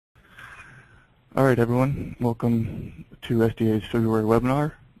All right, everyone. Welcome to SDA's February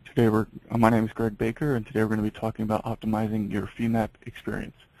webinar. Today, my name is Greg Baker, and today we're going to be talking about optimizing your Femap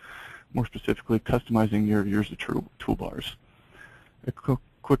experience. More specifically, customizing your user toolbars. A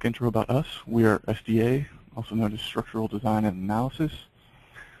quick intro about us. We are SDA, also known as Structural Design and Analysis.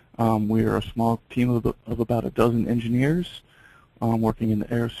 We are a small team of about a dozen engineers working in the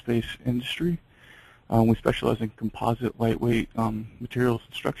aerospace industry. We specialize in composite, lightweight materials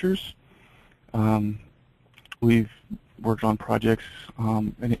and structures. We've worked on projects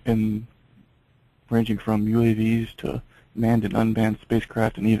ranging from UAVs to manned and unmanned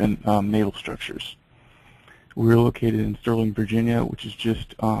spacecraft and even naval structures. We're located in Sterling, Virginia, which is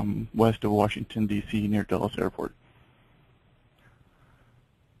just west of Washington, D.C., near Dulles Airport.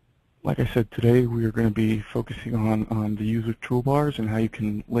 Like I said, today we are going to be focusing on the user toolbars and how you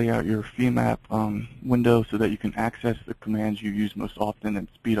can lay out your Femap window so that you can access the commands you use most often and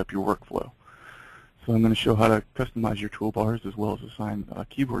speed up your workflow. So I'm going to show how to customize your toolbars as well as assign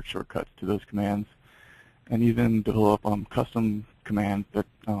keyboard shortcuts to those commands and even develop custom commands that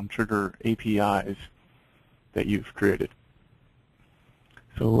trigger APIs that you've created.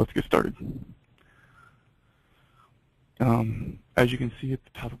 So let's get started. As you can see at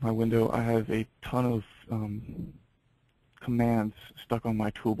the top of my window, I have a ton of commands stuck on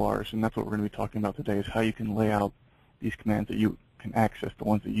my toolbars, and that's what we're going to be talking about today, is how you can lay out these commands that you can access, the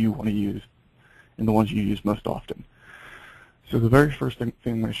ones that you want to use and the ones you use most often. So the very first thing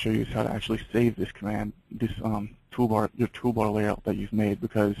I'm going to show you is how to actually save this command, this your toolbar layout that you've made,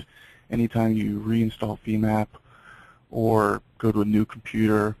 because anytime you reinstall Femap or go to a new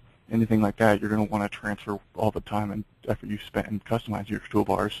computer, anything like that, you're going to want to transfer all the time and effort you spent and customize your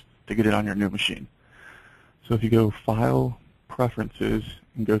toolbars to get it on your new machine. So if you go File, Preferences,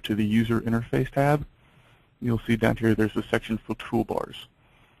 and go to the User Interface tab, you'll see down here there's a section for toolbars.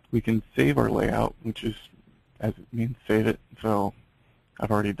 We can save our layout, which is, as it means, save it. So I've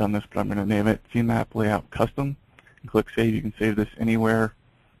already done this, but I'm going to name it Femap Layout Custom. And click Save. You can save this anywhere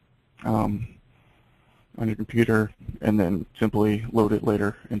on your computer, and then simply load it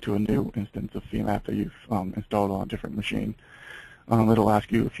later into a new instance of Femap that you've installed on a different machine. It'll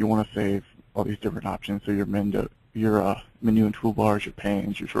ask you if you want to save all these different options, so your menu and toolbars, your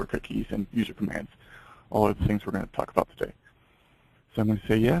panes, your shortcut keys, and user commands, all of the things we're going to talk about today. So I'm going to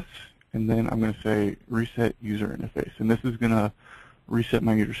say yes, and then I'm going to say Reset User Interface. And this is going to reset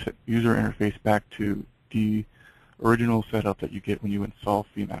my user interface back to the original setup that you get when you install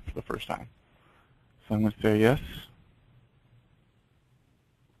Femap for the first time. So I'm going to say yes.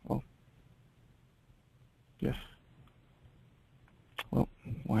 Well, yes. Well,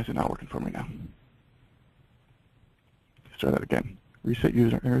 why is it not working for me now? Let's try that again. Reset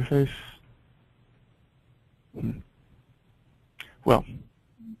User Interface. Well,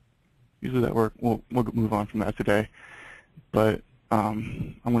 usually that works. We'll move on from that today, but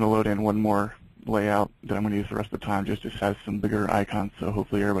I'm going to load in one more layout that I'm going to use the rest of the time. Just has some bigger icons, so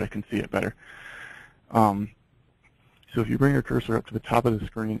hopefully everybody can see it better. So if you bring your cursor up to the top of the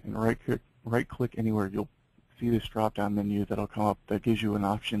screen and right-click anywhere, you'll see this drop-down menu that'll come up that gives you an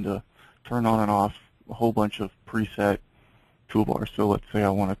option to turn on and off a whole bunch of preset toolbars. So let's say I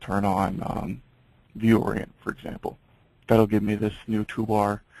want to turn on View Orient, for example. That'll give me this new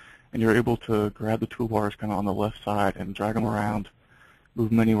toolbar, and you're able to grab the toolbars kind of on the left side and drag them around, move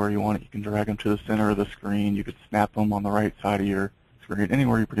them anywhere you want it. You can drag them to the center of the screen. You could snap them on the right side of your screen.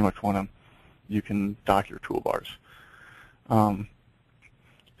 Anywhere you pretty much want them, you can dock your toolbars. So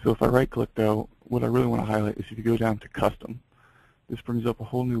if I right-click, though, what I really want to highlight is if you go down to Custom, this brings up a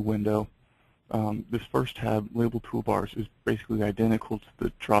whole new window. This first tab, Label Toolbars, is basically identical to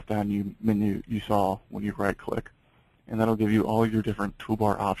the drop-down menu you saw when you right-click. And that'll give you all your different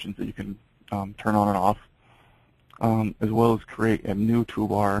toolbar options that you can turn on and off, as well as create a new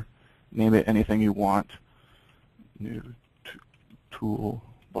toolbar, name it anything you want, new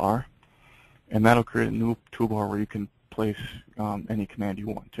toolbar, and that'll create a new toolbar where you can place any command you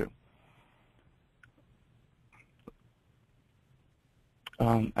want to.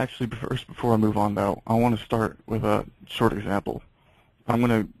 Actually, first, before I move on, though, I want to start with a short example. I'm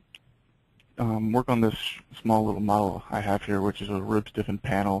going to work on this small little model I have here, which is a rib stiffened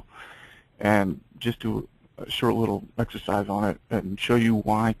panel, and just do a short little exercise on it and show you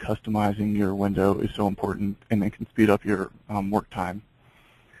why customizing your window is so important and it can speed up your work time.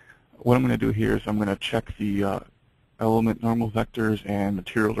 What I'm going to do here is I'm going to check the element normal vectors and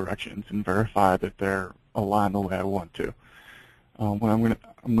material directions and verify that they're aligned the way I want to. What I'm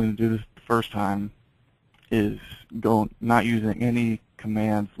going to do this the first time is not using any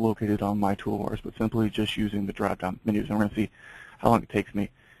commands located on my toolbars, but simply just using the drop-down menus. And we're going to see how long it takes me.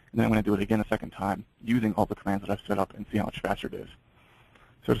 and then I'm going to do it again a second time using all the commands that I've set up and see how much faster it is.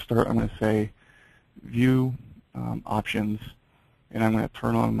 So to start, I'm going to say View, Options, and I'm going to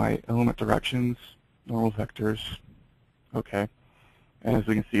turn on my element directions, normal vectors. Okay. And as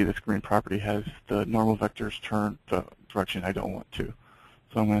we can see, this green property has the normal vectors turn the direction I don't want to.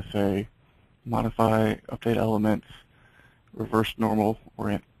 So I'm going to say Modify, Update Elements, Reverse Normal,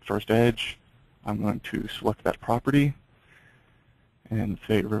 Orient First Edge. I'm going to select that property and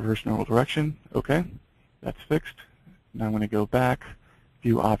say Reverse Normal Direction. Okay, that's fixed. Now I'm going to go back,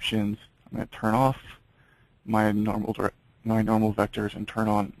 View Options. I'm going to turn off my normal vectors and turn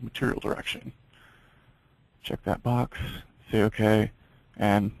on Material Direction. Check that box, say OK.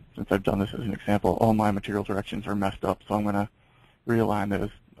 And since I've done this as an example, all my material directions are messed up, so I'm going to realign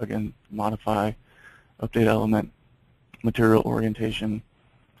those. Again, Modify, Update Element, Material Orientation.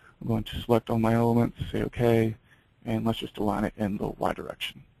 I'm going to select all my elements, say OK, and let's just align it in the Y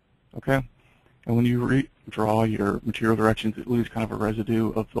direction. Okay? And when you redraw your material directions, it leaves kind of a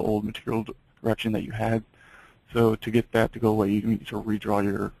residue of the old material direction that you had. So to get that to go away, you need to redraw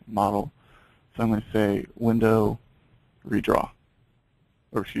your model. So I'm going to say Window, Redraw.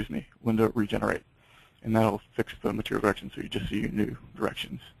 Or excuse me, Window Regenerate, and that'll fix the material directions so you just see your new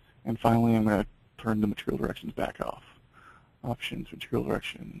directions. And finally, I'm going to turn the material directions back off. Options, Material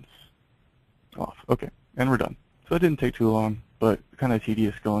Directions, off. Okay, and we're done. So it didn't take too long, but kind of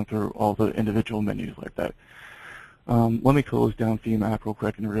tedious going through all the individual menus like that. Let me close down Femap real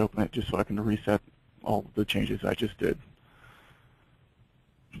quick and reopen it just so I can reset all the changes I just did.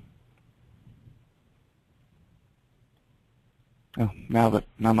 Oh, now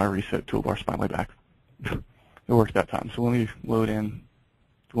my reset toolbar's finally back. It worked that time. So let me load in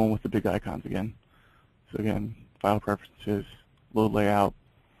the one with the big icons again. So again, File Preferences, Load Layout,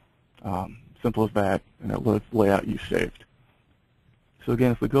 simple as that, and it loads the layout you saved. So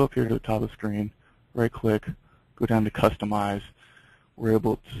again, if we go up here to the top of the screen, right-click, go down to Customize, we're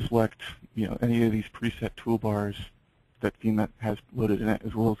able to select any of these preset toolbars that Femap has loaded in it,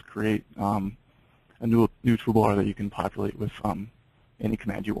 as well as create a new toolbar that you can populate with any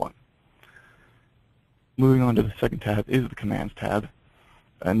command you want. Moving on to the second tab is the Commands tab,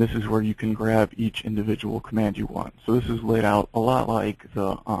 and this is where you can grab each individual command you want. So this is laid out a lot like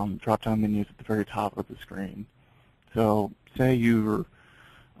the drop-down menus at the very top of the screen. So say you're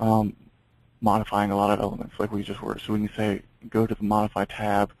modifying a lot of elements like we just were. So we can say go to the Modify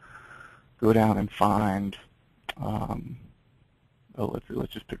tab, go down and find,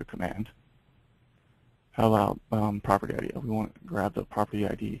 let's just pick a command. How about property ID? We want to grab the property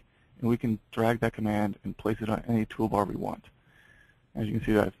ID, and we can drag that command and place it on any toolbar we want. As you can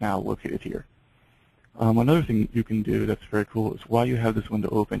see, that's now located here. Another thing you can do that's very cool is while you have this window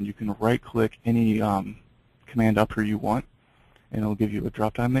open, you can right-click any command up here you want, and it'll give you a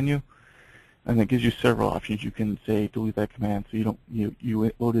drop-down menu. And it gives you several options. You can say delete that command, so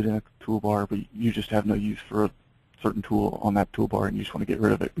you load it in a toolbar, but you just have no use for a certain tool on that toolbar, and you just want to get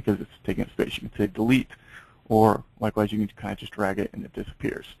rid of it because it's taking up space. You can say delete, or likewise, you can kind of just drag it and it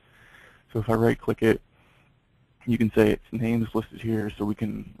disappears. So if I right-click it, you can say its name is listed here, so we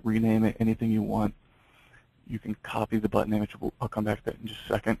can rename it anything you want. You can copy the button image. I'll come back to that in just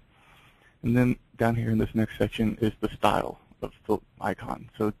a second. And then down here in this next section is the style of the icon.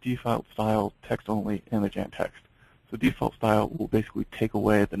 So default style, text only, image and text. So default style will basically take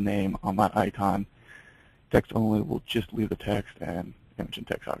away the name on that icon. Text only will just leave the text, and image and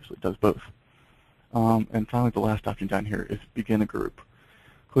text obviously does both. And finally, the last option down here is begin a group.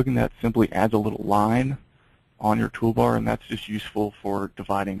 Clicking that simply adds a little line on your toolbar, and that's just useful for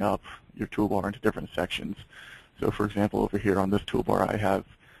dividing up your toolbar into different sections. So for example, over here on this toolbar, I have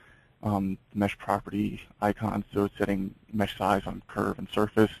mesh property icon, so it's setting mesh size on curve and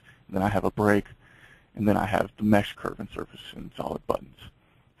surface, and then I have a break, and then I have the mesh curve and surface and solid buttons.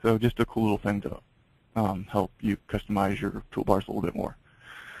 So just a cool little thing to help you customize your toolbars a little bit more.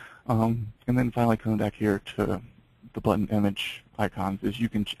 And then finally, coming back here to the button image icons, is you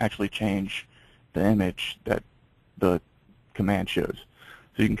can actually change the image that the command shows.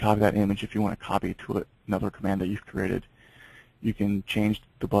 So you can copy that image if you want to copy to another command that you've created. You can change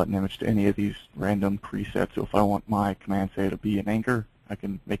the button image to any of these random presets. So if I want my command, say, to be an anchor, I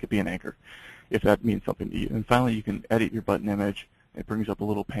can make it be an anchor, if that means something to you. And finally, you can edit your button image. It brings up a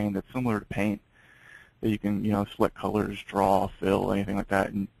little pane that's similar to Paint, that you can, select colors, draw, fill, anything like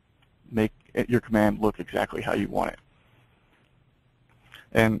that, and make your command look exactly how you want it.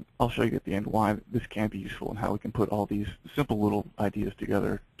 And I'll show you at the end why this can be useful and how we can put all these simple little ideas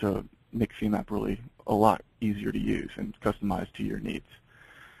together to make Femap really a lot easier to use and customize to your needs.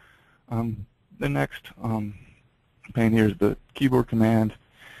 The next pane here is the keyboard command.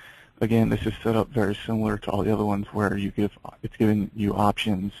 again, this is set up very similar to all the other ones where it's giving you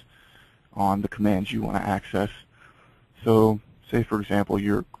options on the commands you want to access. So say, for example,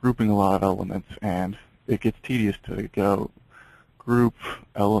 you're grouping a lot of elements, and it gets tedious to go group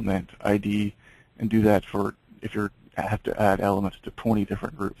element ID and do that for if you have to add elements to 20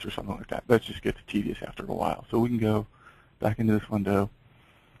 different groups or something like that. That just gets tedious after a while. So we can go back into this window,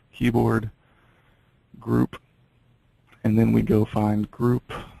 keyboard, group, and then we go find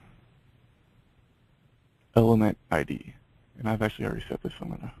group element ID. And I've actually already set this, so I'm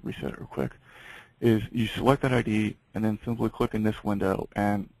going to reset it real quick. Is you select that ID and then simply click in this window,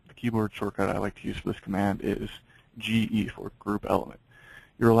 and the keyboard shortcut I like to use for this command is GE for group element.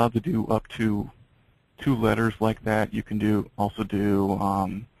 You're allowed to do up to 2 letters like that. You can also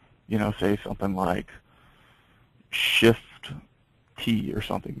do say something like Shift T or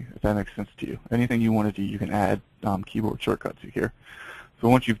something, if that makes sense to you. Anything you want to do, you can add keyboard shortcuts here. So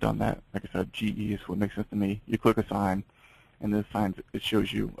once you've done that, like I said, GE is what makes sense to me. You click Assign, and it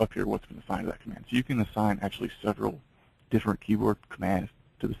shows you up here what's been assigned to that command. So you can assign actually several different keyboard commands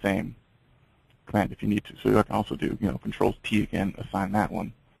to the same command if you need to. So I can also do, Control T again, assign that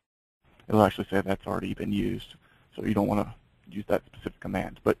one. It'll actually say that's already been used, so you don't want to use that specific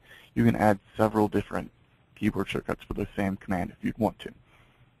command. But you can add several different keyboard shortcuts for the same command if you'd want to.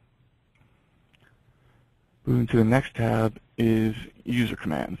 Moving to the next tab is user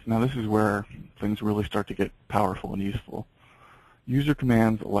commands. Now this is where things really start to get powerful and useful. User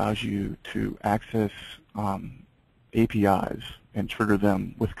commands allows you to access APIs and trigger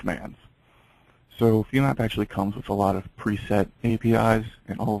them with commands. So Femap actually comes with a lot of preset APIs,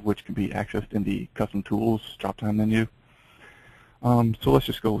 and all of which can be accessed in the Custom Tools drop-down menu. So let's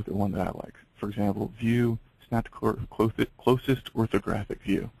just go look at one that I like. For example, View, snap the closest orthographic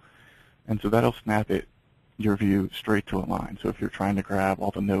view. And so that'll snap your view straight to a line. So if you're trying to grab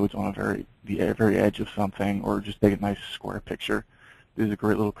all the nodes on the very edge of something, or just take a nice square picture, this is a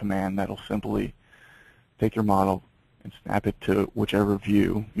great little command that'll simply take your model and snap it to whichever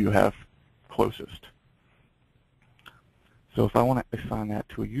view you have closest. So if I want to assign that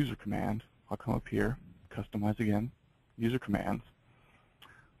to a user command, I'll come up here, customize again, user commands,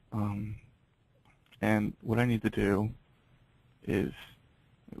 and what I need to do is,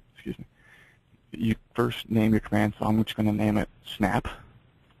 you first name your command, so I'm just going to name it snap.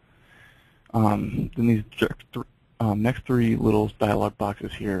 Then these next 3 little dialog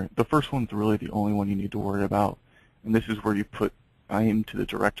boxes here, the first one's really the only one you need to worry about, and this is where you put into the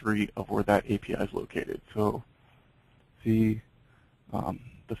directory of where that API is located. So see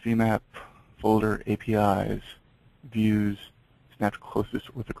the Femap folder, APIs, views, snap closest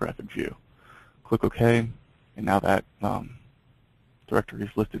orthographic view. Click OK, and now that directory is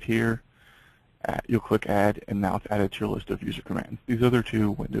listed here. You'll click Add, and now it's added to your list of user commands. These other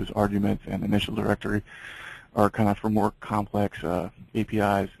 2, Windows arguments and initial directory, are kind of for more complex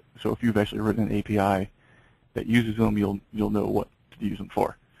APIs. So if you've actually written an API that uses them, you'll know what to use them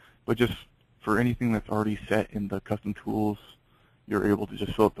for. But just for anything that's already set in the custom tools, you're able to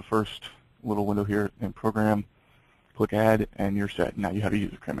just fill up the first little window here in Program, click Add, and you're set. Now you have a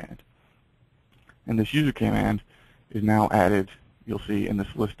user command. And this user command is now added. You'll see in this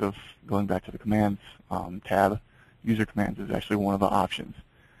list of, going back to the commands tab, user commands is actually one of the options.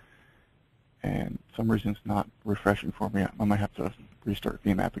 And for some reason it's not refreshing for me. I might have to restart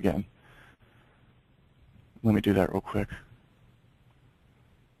Femap again. Let me do that real quick.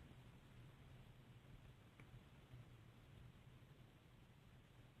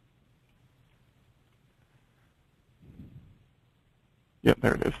 Yep,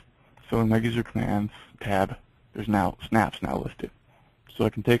 there it is. So in my user commands tab, there's now snaps now listed. So I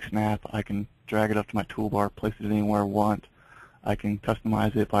can take snap, I can drag it up to my toolbar, place it anywhere I want. I can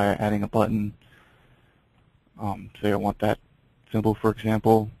customize it by adding a button. Say I want that symbol, for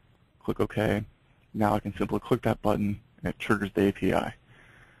example. Click OK. Now I can simply click that button, and it triggers the API.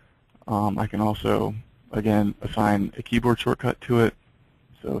 I can also, again, assign a keyboard shortcut to it.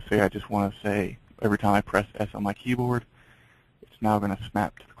 So say I just want to say every time I press S on my keyboard, it's now going to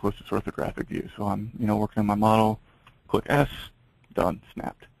snap to the closest orthographic view. So I'm, working on my model, click S, done,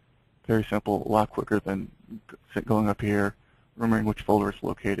 snapped. Very simple, a lot quicker than going up here, remembering which folder it's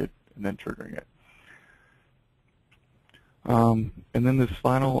located, and then triggering it. And then this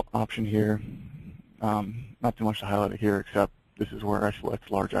final option here, not too much to highlight here, except this is where I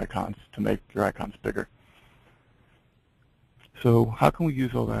select large icons to make your icons bigger. So how can we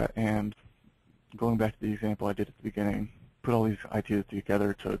use all that? And going back to the example I did at the beginning, put all these ideas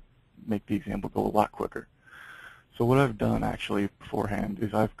together to make the example go a lot quicker. So what I've done actually beforehand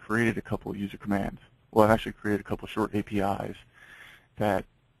is I've created a couple of user commands. Well, I've actually created a couple of short APIs that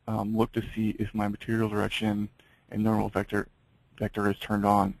look to see if my material direction and normal vector is turned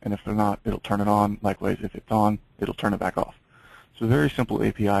on, and if they're not, it'll turn it on. Likewise, if it's on, it'll turn it back off. So a very simple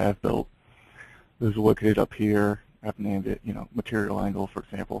API I've built. This is located up here. I've named it, material angle, for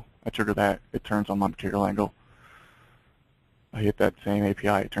example. I trigger that, it turns on my material angle. I hit that same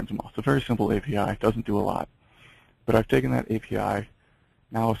API, it turns them off. It's a very simple API, it doesn't do a lot. But I've taken that API,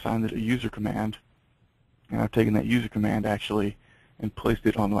 now assigned it a user command, and I've taken that user command actually and placed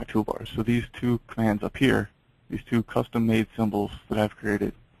it on my toolbar. So these two commands up here, these two custom-made symbols that I've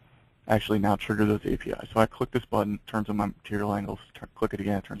created, actually now trigger those APIs. So I click this button, turns on my material angles, click it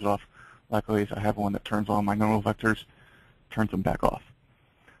again, it turns it off. Likewise, I have one that turns on my normal vectors, turns them back off.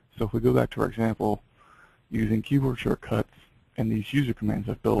 So if we go back to our example, using keyboard shortcuts and these user commands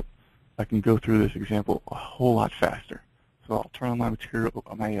I've built, I can go through this example a whole lot faster. So I'll turn on my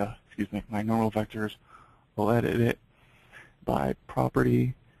my normal vectors. I'll edit it by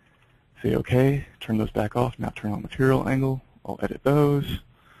property, say OK, turn those back off. Now turn on material angle. I'll edit those,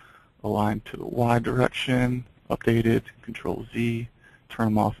 align to the Y direction, update it, Control Z, turn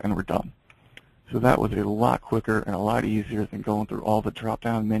them off, and we're done. So that was a lot quicker and a lot easier than going through all the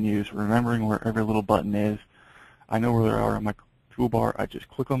drop-down menus, remembering where every little button is. I know where they are on my toolbar. I just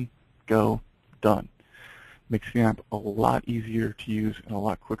click them, go, done. Makes Femap a lot easier to use and a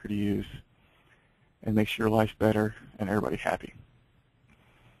lot quicker to use, and makes your life better and everybody happy.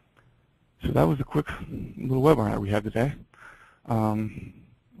 So that was a quick little webinar that we had today. I'd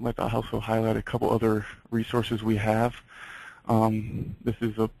like to also highlight a couple other resources we have. This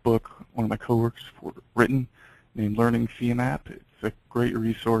is a book one of my coworkers written named Learning Femap. It's a great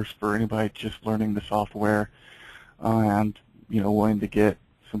resource for anybody just learning the software and wanting to get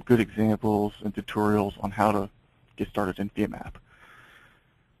some good examples and tutorials on how to get started in Femap.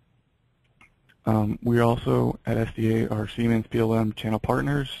 We also at SDA are Siemens PLM channel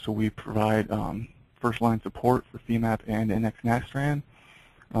partners, so we provide first-line support for Femap and NX Nastran.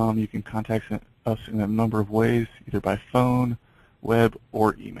 You can contact us in a number of ways, either by phone, web,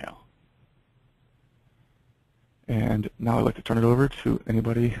 or email. And now I'd like to turn it over to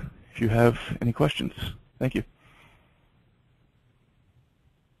anybody if you have any questions. Thank you.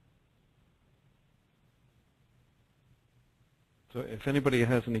 So if anybody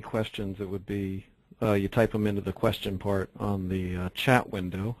has any questions, it would be you type them into the question part on the chat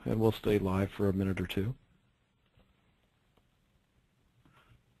window, and we'll stay live for a minute or two.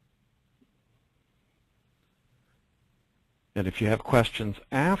 And if you have questions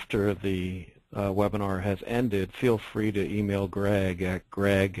after the webinar has ended, feel free to email Greg at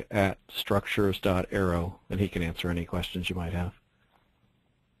greg@structures.aero, and he can answer any questions you might have.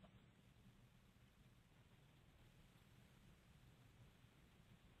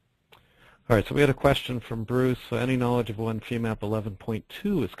 All right, so we had a question from Bruce. Any knowledge of when Femap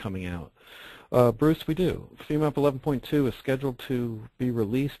 11.2 is coming out? Bruce, we do. Femap 11.2 is scheduled to be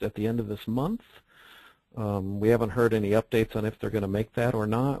released at the end of this month. We haven't heard any updates on if they're going to make that or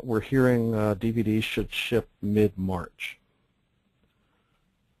not. We're hearing DVDs should ship mid-March.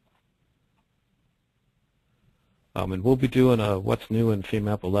 And we'll be doing a what's new in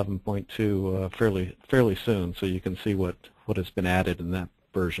Femap 11.2 fairly soon, so you can see what has been added in that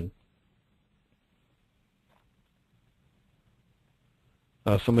version.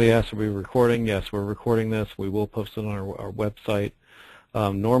 Somebody asked, are we recording? Yes, we're recording this. We will post it on our website.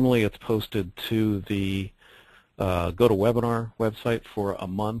 Normally it's posted to the GoToWebinar website for a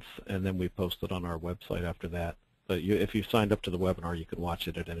month, and then we post it on our website after that. But if you signed up to the webinar, you can watch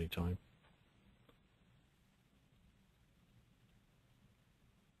it at any time.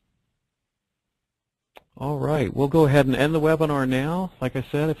 All right, we'll go ahead and end the webinar now. Like I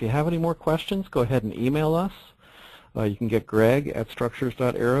said, if you have any more questions, go ahead and email us. You can get Greg at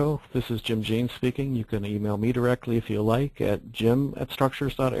Structures.Aero. This is Jim Jean speaking. You can email me directly if you like at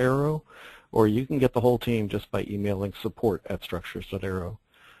jim@Structures.Aero, or you can get the whole team just by emailing support@Structures.Aero.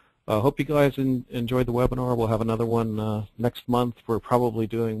 I hope you guys enjoyed the webinar. We'll have another one next month. We're probably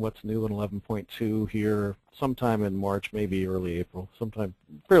doing what's new in 11.2 here sometime in March, maybe early April, sometime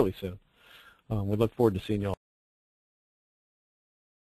fairly soon. We look forward to seeing you all.